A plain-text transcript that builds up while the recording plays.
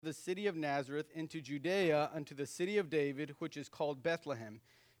the city of Nazareth into Judea unto the city of David, which is called Bethlehem,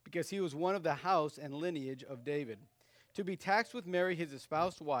 because he was one of the house and lineage of David, to be taxed with Mary his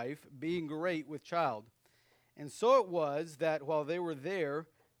espoused wife, being great with child. And so it was that while they were there,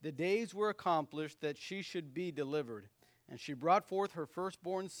 the days were accomplished that she should be delivered. And she brought forth her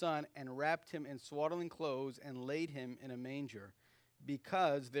firstborn son, and wrapped him in swaddling clothes, and laid him in a manger,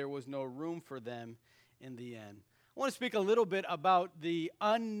 because there was no room for them in the inn. I want to speak a little bit about the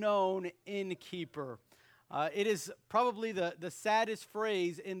unknown innkeeper. It is probably the saddest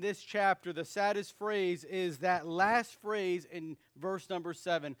phrase in this chapter. The saddest phrase is that last phrase in verse number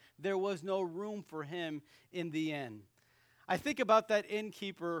 7. There was no room for him in the inn. I think about that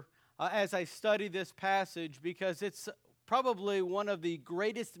innkeeper as I study this passage, because it's probably one of the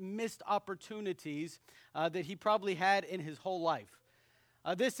greatest missed opportunities that he probably had in his whole life.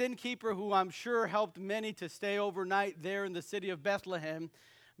 This innkeeper, who I'm sure helped many to stay overnight there in the city of Bethlehem,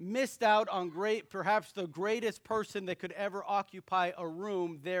 missed out on perhaps the greatest person that could ever occupy a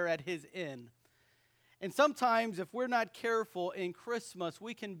room there at his inn. And sometimes, if we're not careful in Christmas,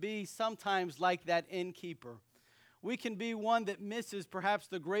 we can be sometimes like that innkeeper. We can be one that misses perhaps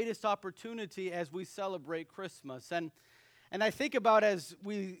the greatest opportunity as we celebrate Christmas. And I think about, as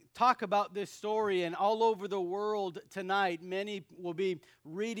we talk about this story, and all over the world tonight, many will be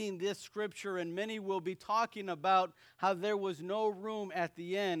reading this scripture, and many will be talking about how there was no room at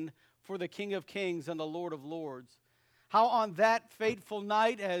the end for the King of Kings and the Lord of Lords. How on that fateful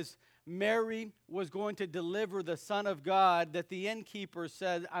night, as Mary was going to deliver the Son of God, that the innkeeper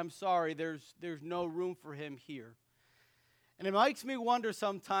said, "I'm sorry, there's no room for him here." And it makes me wonder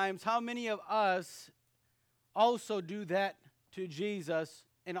sometimes how many of us also do that to Jesus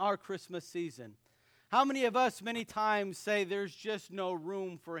in our Christmas season. How many of us many times say there's just no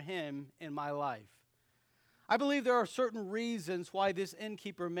room for him in my life? I believe there are certain reasons why this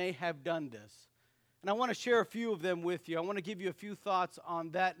innkeeper may have done this. And I want to share a few of them with you. I want to give you a few thoughts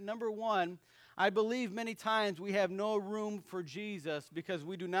on that. Number one, I believe many times we have no room for Jesus because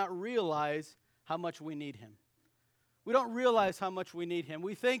we do not realize how much we need him. We don't realize how much we need him.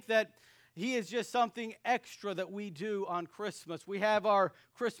 We think that he is just something extra that we do on Christmas. We have our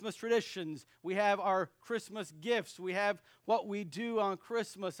Christmas traditions. We have our Christmas gifts. We have what we do on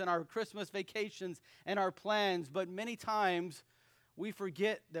Christmas and our Christmas vacations and our plans. But many times we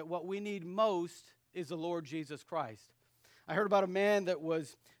forget that what we need most is the Lord Jesus Christ. I heard about a man that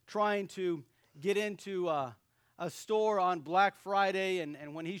was trying to get into a store on Black Friday,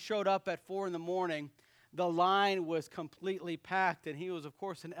 and when he showed up at 4 in the morning, the line was completely packed, and he was, of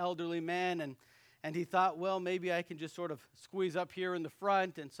course, an elderly man, and he thought, well, maybe I can just sort of squeeze up here in the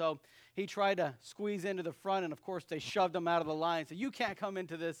front, and so he tried to squeeze into the front, and of course, they shoved him out of the line. So you can't come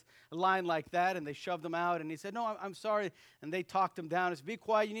into this line like that, and they shoved him out, and he said, no, I'm sorry, and they talked him down. He said, be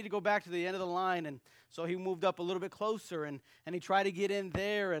quiet, you need to go back to the end of the line, and so he moved up a little bit closer, and he tried to get in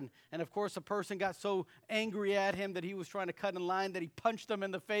there, and of course, a person got so angry at him that he was trying to cut in line that he punched him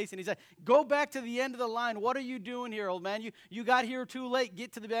in the face, and he said, go back to the end of the line. What are you doing here, old man? You got here too late.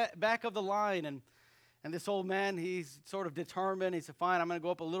 Get to the back of the line. And this old man, he's sort of determined. He said, fine, I'm going to go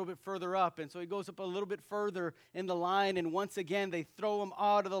up a little bit further up. And so he goes up a little bit further in the line, and once again, they throw him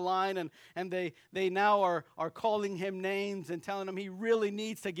out of the line, and they now are calling him names and telling him he really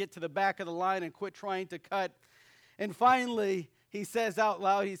needs to get to the back of the line and quit trying to cut. And finally, he says out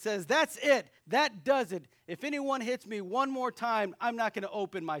loud, he says, that's it. That does it. If anyone hits me one more time, I'm not going to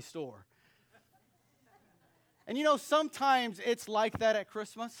open my store. And you know, sometimes it's like that at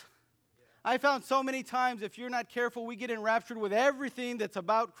Christmas. I found so many times, if you're not careful, we get enraptured with everything that's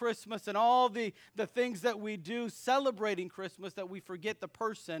about Christmas and all the things that we do celebrating Christmas, that we forget the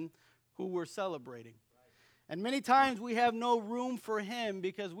person who we're celebrating. And many times we have no room for him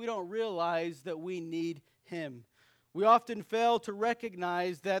because we don't realize that we need him. We often fail to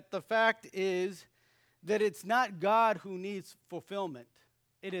recognize that the fact is that it's not God who needs fulfillment.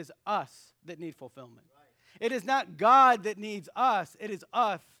 It is us that need fulfillment. It is not God that needs us. It is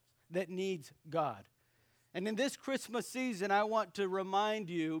us that needs God. And in this Christmas season, I want to remind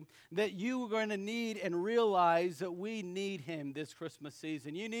you that you are going to need and realize that we need him this Christmas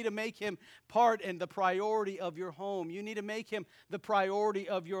season. You need to make him part and the priority of your home. You need to make him the priority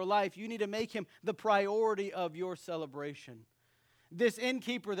of your life. You need to make him the priority of your celebration. This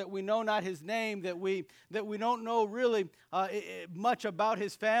innkeeper that we know not his name, that we don't know really much about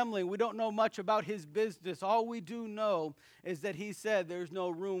his family, we don't know much about his business. All we do know is that he said there's no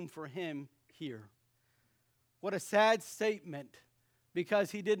room for him here. What a sad statement,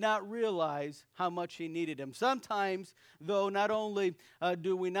 because he did not realize how much he needed him. Sometimes, though, not only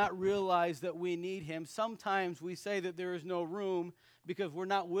do we not realize that we need him, sometimes we say that there is no room because we're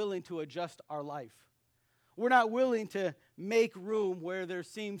not willing to adjust our life. We're not willing to make room where there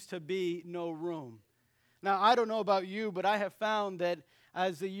seems to be no room. Now, I don't know about you, but I have found that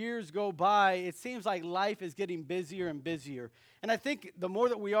as the years go by, it seems like life is getting busier and busier. And I think the more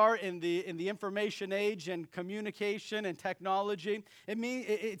that we are in the information age and communication and technology,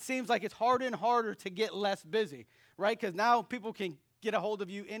 it seems like it's harder and harder to get less busy, right? Because now people can get a hold of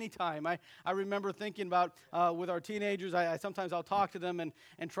you anytime. I remember thinking about with our teenagers, sometimes I'll talk to them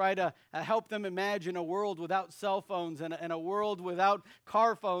and try to help them imagine a world without cell phones and a world without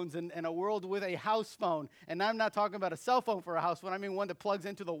car phones and a world with a house phone. And I'm not talking about a cell phone for a house phone. I mean one that plugs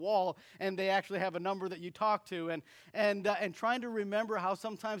into the wall and they actually have a number that you talk to. And trying to remember how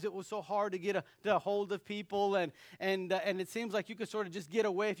sometimes it was so hard to get a hold of people and it seems like you could sort of just get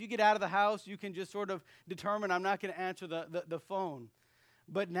away. If you get out of the house, you can just sort of determine I'm not going to answer the phone.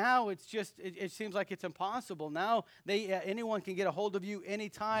 But now it seems like it's impossible. Now anyone can get a hold of you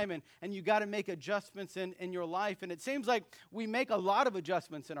anytime, and you got to make adjustments in your life. And it seems like we make a lot of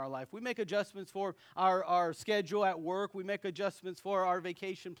adjustments in our life. We make adjustments for our schedule at work. We make adjustments for our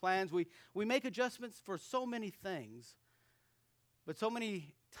vacation plans. We make adjustments for so many things. But so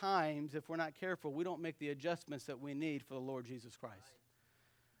many times, if we're not careful, we don't make the adjustments that we need for the Lord Jesus Christ.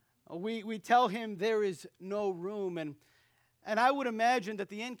 We tell him there is no room, and I would imagine that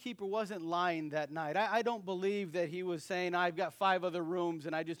the innkeeper wasn't lying that night. I don't believe that he was saying, I've got 5 other rooms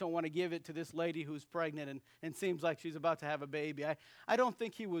and I just don't want to give it to this lady who's pregnant and seems like she's about to have a baby. I don't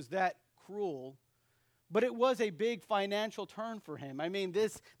think he was that cruel. But it was a big financial turn for him. I mean,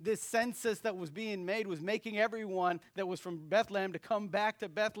 this census that was being made was making everyone that was from Bethlehem to come back to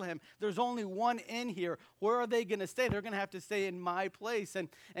Bethlehem. There's only one inn here. Where are they going to stay? They're going to have to stay in my place.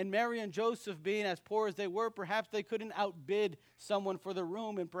 And Mary and Joseph, being as poor as they were, perhaps they couldn't outbid someone for the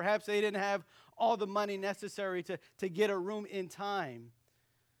room, and perhaps they didn't have all the money necessary to get a room in time.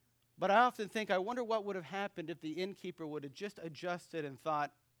 But I often think, I wonder what would have happened if the innkeeper would have just adjusted and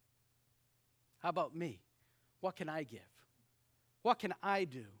thought, how about me? What can I give? What can I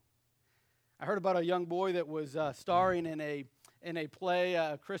do? I heard about a young boy that was starring in a play,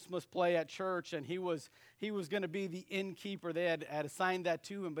 a Christmas play at church, and he was going to be the innkeeper. They had assigned that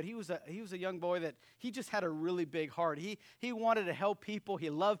to him, but he was a young boy that he just had a really big heart. He wanted to help people. He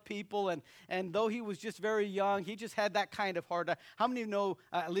loved people, and though he was just very young, he just had that kind of heart. How many of you know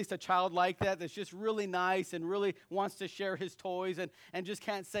at least a child like that's just really nice and really wants to share his toys and just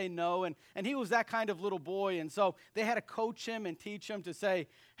can't say no? And he was that kind of little boy, and so they had to coach him and teach him to say,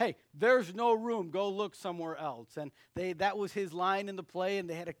 hey, there's no room. Go look somewhere else. And that was his line in the play, and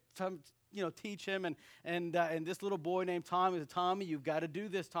they had to teach him. And this little boy named Tommy said, Tommy, you've got to do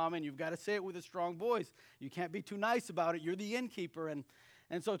this, Tommy, and you've got to say it with a strong voice. You can't be too nice about it. You're the innkeeper.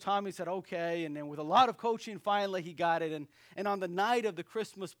 And so Tommy said, okay. And then with a lot of coaching, finally he got it. And on the night of the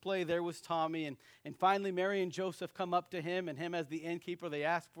Christmas play, there was Tommy. And finally Mary and Joseph come up to him, and him as the innkeeper, they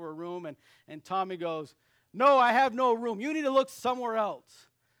ask for a room. And Tommy goes, no, I have no room. You need to look somewhere else.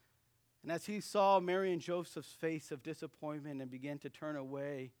 And as he saw Mary and Joseph's face of disappointment and began to turn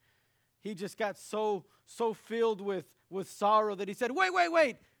away, he just got so filled with sorrow that he said,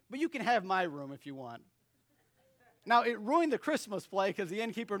 wait, but you can have my room if you want. Now, it ruined the Christmas play because the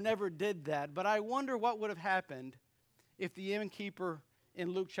innkeeper never did that, but I wonder what would have happened if the innkeeper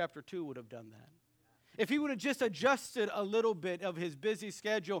in Luke chapter 2 would have done that. If he would have just adjusted a little bit of his busy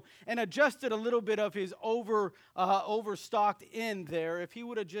schedule and adjusted a little bit of his overstocked inn there, if he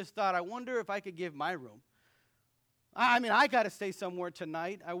would have just thought, I wonder if I could give my room. I mean, I got to stay somewhere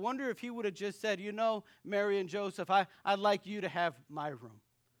tonight. I wonder if he would have just said, Mary and Joseph, I'd like you to have my room.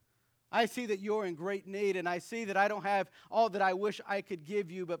 I see that you're in great need, and I see that I don't have all that I wish I could give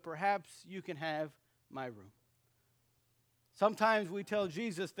you, but perhaps you can have my room. Sometimes we tell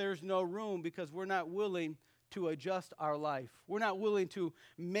Jesus there's no room because we're not willing to adjust our life. We're not willing to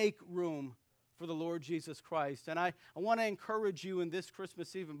make room for the Lord Jesus Christ. And I want to encourage you in this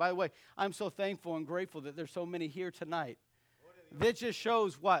Christmas Eve. And by the way, I'm so thankful and grateful that there's so many here tonight. That just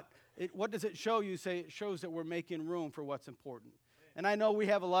shows what? What does it show you? It shows that we're making room for what's important. And I know we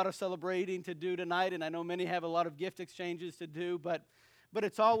have a lot of celebrating to do tonight, and I know many have a lot of gift exchanges to do, but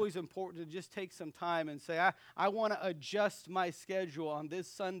it's always important to just take some time and say, I want to adjust my schedule on this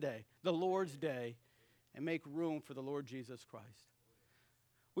Sunday, the Lord's Day, and make room for the Lord Jesus Christ.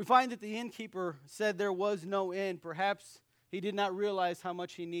 We find that the innkeeper said there was no inn. Perhaps he did not realize how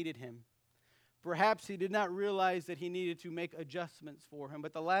much he needed him. Perhaps he did not realize that he needed to make adjustments for him.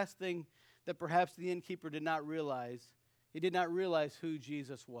 But the last thing that perhaps the innkeeper did not realize, he did not realize who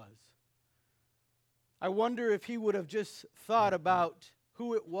Jesus was. I wonder if he would have just thought about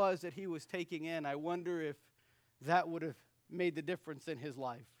who it was that he was taking in. I wonder if that would have made the difference in his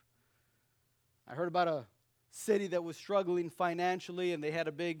life. I heard about a city that was struggling financially, and they had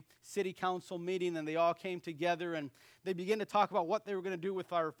a big city council meeting, and they all came together, and they began to talk about what they were going to do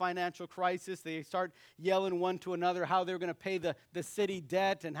with our financial crisis. They start yelling one to another how they were going to pay the city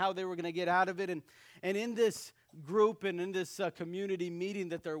debt and how they were going to get out of it. And in this group and in this community meeting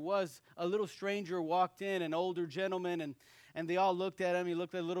that there was, a little stranger walked in, an older gentleman, and they all looked at him. He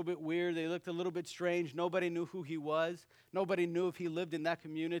looked a little bit weird. They looked a little bit strange. Nobody knew who he was. Nobody knew if he lived in that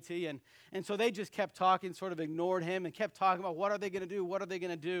community. And so they just kept talking, sort of ignored him, and kept talking about what are they going to do? What are they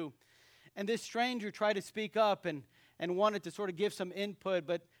going to do? And this stranger tried to speak up and wanted to sort of give some input,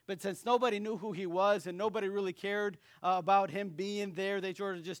 but since nobody knew who he was and nobody really cared about him being there, they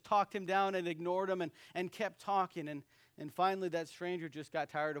sort of just talked him down and ignored him and kept talking. And finally that stranger just got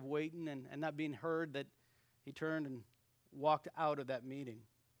tired of waiting and not being heard, that he turned and walked out of that meeting.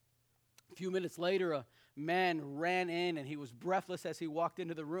 A few minutes later, a man ran in, and he was breathless as he walked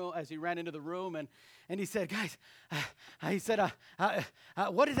into the room, as he ran into the room, and he said, "Guys," he said,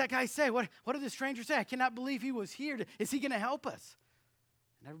 "what did that guy say? What did the stranger say? I cannot believe he was here. Is he going to help us?"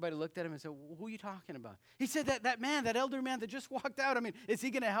 And everybody looked at him and said, "Who are you talking about?" He said, that man, that elder man that just walked out. I mean, is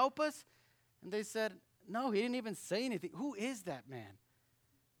he going to help us? And they said, "No, he didn't even say anything. Who is that man?"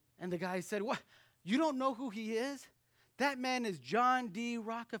 And the guy said, "What? You don't know who he is? That man is John D.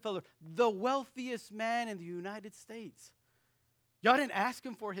 Rockefeller, the wealthiest man in the United States. Y'all didn't ask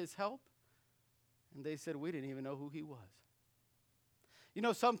him for his help?" And they said, "We didn't even know who he was." You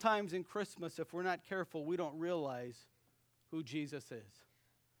know, sometimes in Christmas, if we're not careful, we don't realize who Jesus is.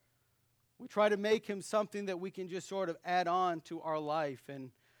 We try to make him something that we can just sort of add on to our life,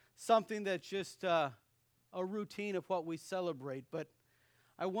 and something that's just a routine of what we celebrate. But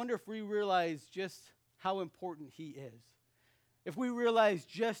I wonder if we realize just how important he is. If we realize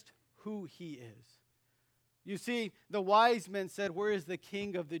just who he is. You see, the wise men said, "Where is the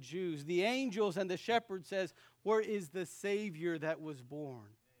King of the Jews?" The angels and the shepherds says, "Where is the Savior that was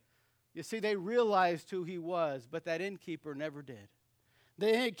born?" You see, they realized who he was, but that innkeeper never did.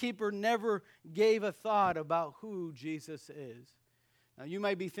 The innkeeper never gave a thought about who Jesus is. Now, you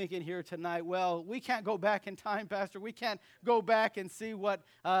might be thinking here tonight, well, we can't go back in time, Pastor. We can't go back and see what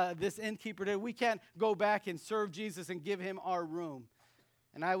this innkeeper did. We can't go back and serve Jesus and give him our room.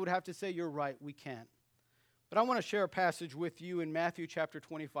 And I would have to say, you're right, we can't. But I want to share a passage with you in Matthew chapter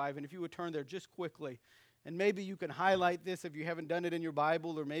 25. And if you would turn there just quickly, and maybe you can highlight this if you haven't done it in your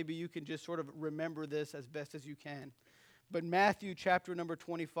Bible, or maybe you can just sort of remember this as best as you can. But Matthew chapter number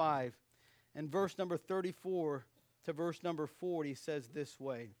 25 and verse number 34 to verse number 40 says this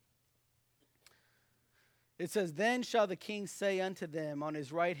way. It says, "Then shall the king say unto them on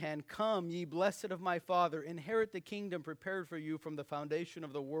his right hand, Come, ye blessed of my Father, inherit the kingdom prepared for you from the foundation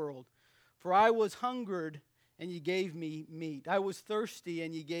of the world. For I was hungered, and ye gave me meat. I was thirsty,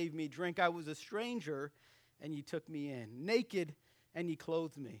 and ye gave me drink. I was a stranger, and ye took me in. Naked, and ye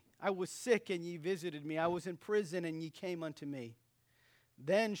clothed me. I was sick, and ye visited me. I was in prison, and ye came unto me.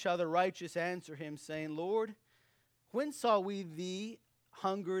 Then shall the righteous answer him, saying, Lord, when saw we thee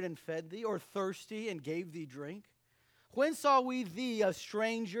hungered and fed thee, or thirsty and gave thee drink? When saw we thee a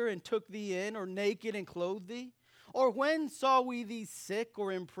stranger and took thee in, or naked and clothed thee? Or when saw we thee sick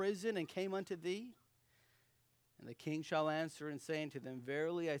or in prison and came unto thee? And the king shall answer and say unto them,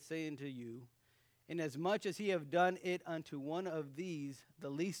 Verily I say unto you, inasmuch as ye have done it unto one of these, the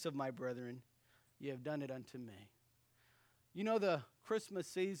least of my brethren, ye have done it unto me. You know, the Christmas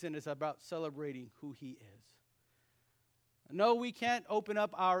season is about celebrating who he is. No, we can't open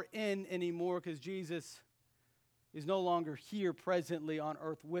up our inn anymore because Jesus is no longer here presently on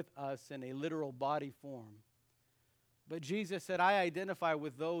earth with us in a literal body form. But Jesus said, I identify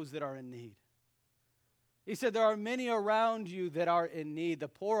with those that are in need. He said, there are many around you that are in need. The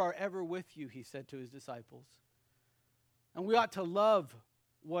poor are ever with you, he said to his disciples. And we ought to love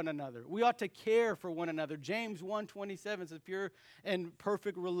one another. We ought to care for one another. James 1:27 says, pure and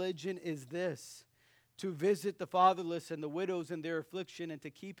perfect religion is this, to visit the fatherless and the widows in their affliction and to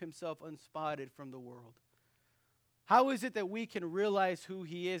keep himself unspotted from the world. How is it that we can realize who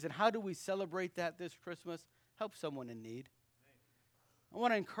he is, and how do we celebrate that this Christmas? Help someone in need. I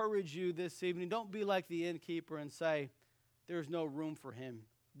want to encourage you this evening, don't be like the innkeeper and say, there's no room for him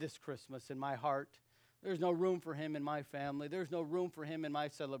this Christmas in my heart. There's no room for him in my family. There's no room for him in my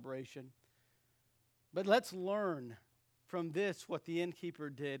celebration. But let's learn from this what the innkeeper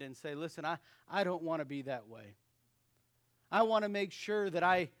did and say, listen, I don't want to be that way. I want to make sure that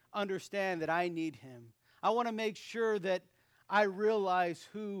I understand that I need him. I want to make sure that I realize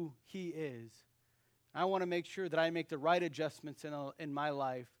who he is. I want to make sure that I make the right adjustments in my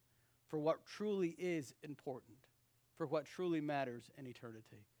life for what truly is important, for what truly matters in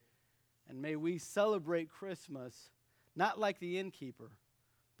eternity. And may we celebrate Christmas not like the innkeeper,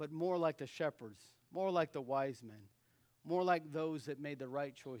 but more like the shepherds, more like the wise men, more like those that made the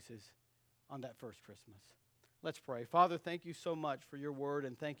right choices on that first Christmas. Let's pray. Father, thank you so much for your word,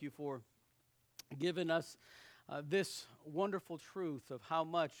 and thank you for giving us this wonderful truth of how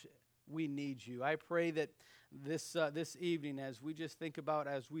much we need you. I pray that this evening, as we just think about,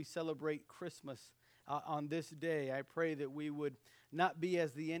 as we celebrate Christmas on this day, I pray that we would not be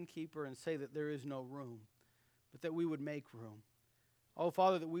as the innkeeper and say that there is no room, but that we would make room. Oh,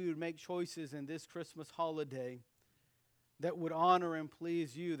 Father, that we would make choices in this Christmas holiday that would honor and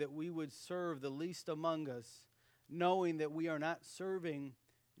please you, that we would serve the least among us, knowing that we are not serving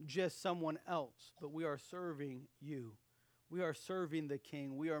just someone else, but we are serving you. We are serving the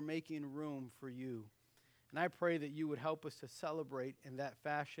King. We are making room for you. And I pray that you would help us to celebrate in that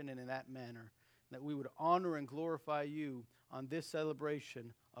fashion and in that manner, that we would honor and glorify you on this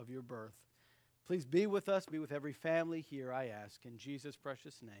celebration of your birth. Please be with us, be with every family here, I ask. In Jesus'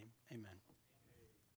 precious name, amen.